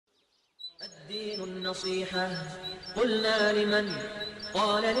الدين النصيحة قلنا لمن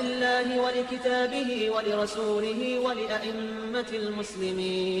قال لله ولكتابه ولرسوله ولأئمة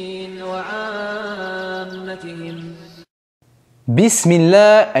المسلمين وعامتهم بسم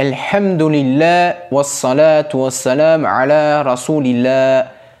الله الحمد لله والصلاة والسلام على رسول الله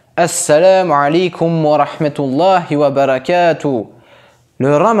السلام عليكم ورحمة الله وبركاته.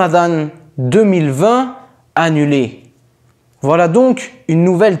 Le Ramadan 2020 annulé. Voilà donc une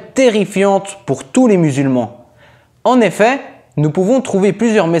nouvelle terrifiante pour tous les musulmans. En effet, nous pouvons trouver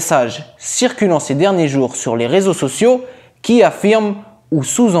plusieurs messages circulant ces derniers jours sur les réseaux sociaux qui affirment ou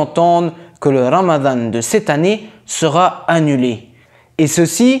sous-entendent que le Ramadan de cette année sera annulé. Et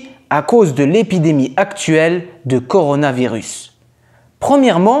ceci à cause de l'épidémie actuelle de coronavirus.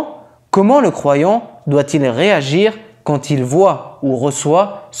 Premièrement, comment le croyant doit-il réagir quand il voit ou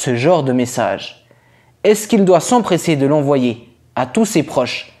reçoit ce genre de message? Est-ce qu'il doit s'empresser de l'envoyer à tous ses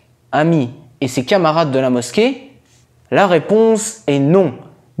proches, amis et ses camarades de la mosquée? La réponse est non.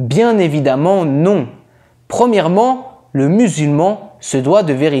 Bien évidemment non. Premièrement, le musulman se doit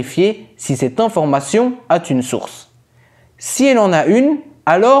de vérifier si cette information a une source. Si elle en a une,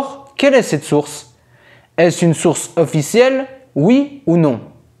 alors quelle est cette source? Est-ce une source officielle, oui ou non?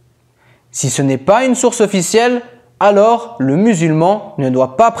 Si ce n'est pas une source officielle, alors le musulman ne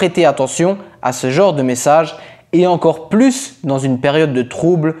doit pas prêter attention à ce genre de message et encore plus dans une période de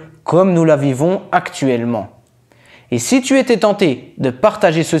trouble comme nous la vivons actuellement. Et si tu étais tenté de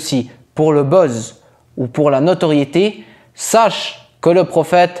partager ceci pour le buzz ou pour la notoriété, sache que le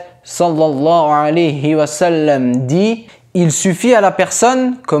prophète sallallahu alayhi wa sallam dit « Il suffit à la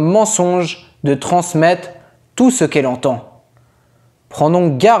personne comme mensonge de transmettre tout ce qu'elle entend ». Prends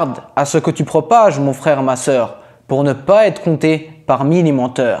donc garde à ce que tu propages, mon frère, ma sœur, pour ne pas être compté parmi les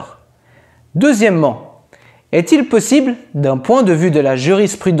menteurs. Deuxièmement, est-il possible, d'un point de vue de la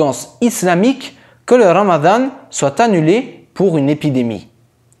jurisprudence islamique, que le Ramadan soit annulé pour une épidémie?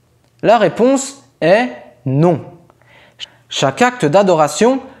 La réponse est non. Chaque acte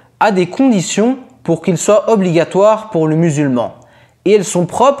d'adoration a des conditions pour qu'il soit obligatoire pour le musulman, et elles sont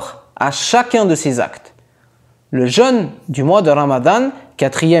propres à chacun de ces actes. Le jeûne du mois de Ramadan,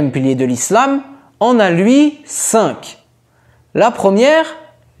 quatrième pilier de l'islam, en a lui 5. La première,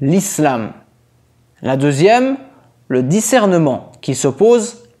 l'islam. La deuxième, le discernement qui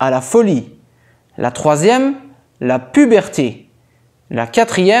s'oppose à la folie. La troisième, la puberté. La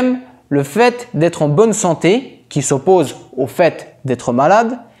quatrième, le fait d'être en bonne santé qui s'oppose au fait d'être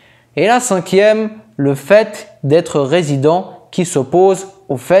malade. Et la cinquième, le fait d'être résident qui s'oppose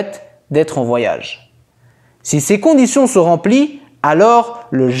au fait d'être en voyage. Si ces conditions sont remplies, alors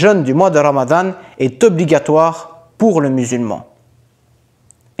le jeûne du mois de Ramadan est obligatoire pour le musulman.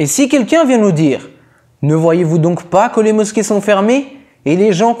 Et si quelqu'un vient nous dire « Ne voyez-vous donc pas que les mosquées sont fermées et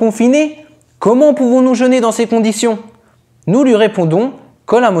les gens confinés? Comment pouvons-nous jeûner dans ces conditions ?» Nous lui répondons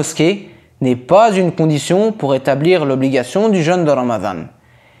que la mosquée n'est pas une condition pour établir l'obligation du jeûne de Ramadan.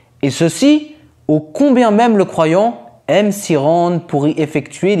 Et ceci, ô combien même le croyant aime s'y rendre pour y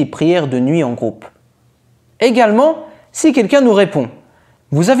effectuer les prières de nuit en groupe. Également, si quelqu'un nous répond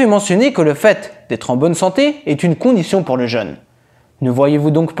 « Vous avez mentionné que le fait d'être en bonne santé est une condition pour le jeûne. Ne voyez-vous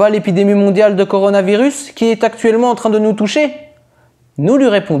donc pas l'épidémie mondiale de coronavirus qui est actuellement en train de nous toucher ?» Nous lui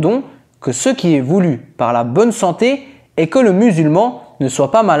répondons que ce qui est voulu par la bonne santé est que le musulman ne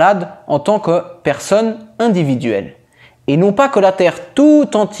soit pas malade en tant que personne individuelle. Et non pas que la terre tout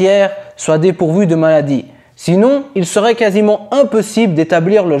entière soit dépourvue de maladies. Sinon, il serait quasiment impossible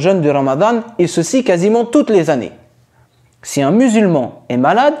d'établir le jeûne du Ramadan et ceci quasiment toutes les années. Si un musulman est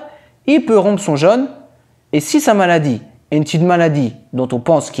malade, il peut rompre son jeûne et si sa maladie est une maladie dont on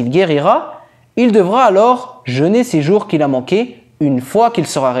pense qu'il guérira, il devra alors jeûner ces jours qu'il a manqués une fois qu'il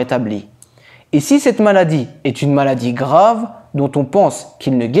sera rétabli. Et si cette maladie est une maladie grave dont on pense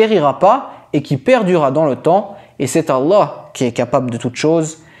qu'il ne guérira pas et qui perdurera dans le temps, et c'est Allah qui est capable de toutes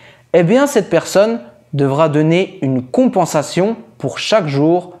choses, eh bien cette personne devra donner une compensation pour chaque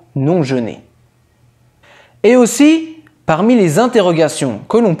jour non jeûné. Et aussi, parmi les interrogations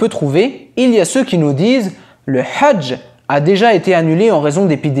que l'on peut trouver, il y a ceux qui nous disent « Le Hajj a déjà été annulé en raison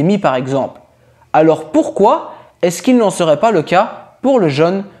d'épidémie par exemple. Alors pourquoi est-ce qu'il n'en serait pas le cas pour le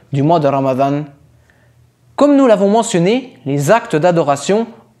jeûne du mois de Ramadan ?» Comme nous l'avons mentionné, les actes d'adoration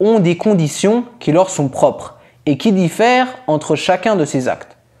ont des conditions qui leur sont propres et qui diffèrent entre chacun de ces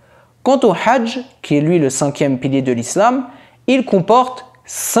actes. Quant au Hajj, qui est lui le 5e pilier de l'islam, il comporte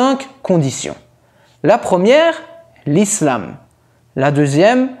 5 conditions. La première, l'islam. La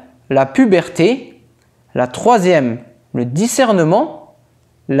deuxième, la puberté. La troisième, le discernement.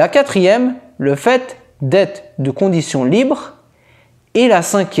 La quatrième, le fait d'être de condition libre. Et la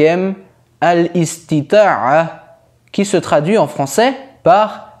cinquième, al-istita'a, qui se traduit en français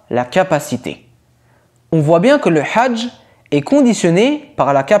par la capacité. On voit bien que le Hajj est conditionné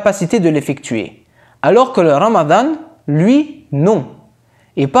par la capacité de l'effectuer, alors que le Ramadan, lui, non.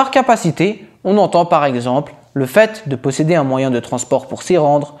 Et par capacité, on entend par exemple le fait de posséder un moyen de transport pour s'y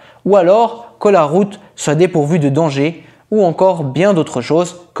rendre, ou alors que la route soit dépourvue de danger, ou encore bien d'autres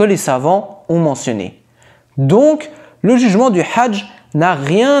choses que les savants ont mentionnées. Donc, le jugement du Hajj n'a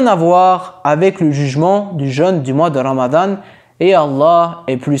rien à voir avec le jugement du jeûne du mois de Ramadan, et Allah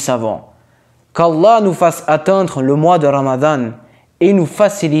est plus savant. Qu'Allah nous fasse atteindre le mois de Ramadan et nous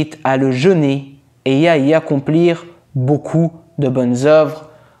facilite à le jeûner et à y accomplir beaucoup de bonnes œuvres.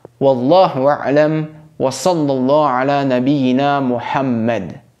 Wallahu a'lam wa sallallahu ala nabiyyina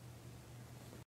Muhammad.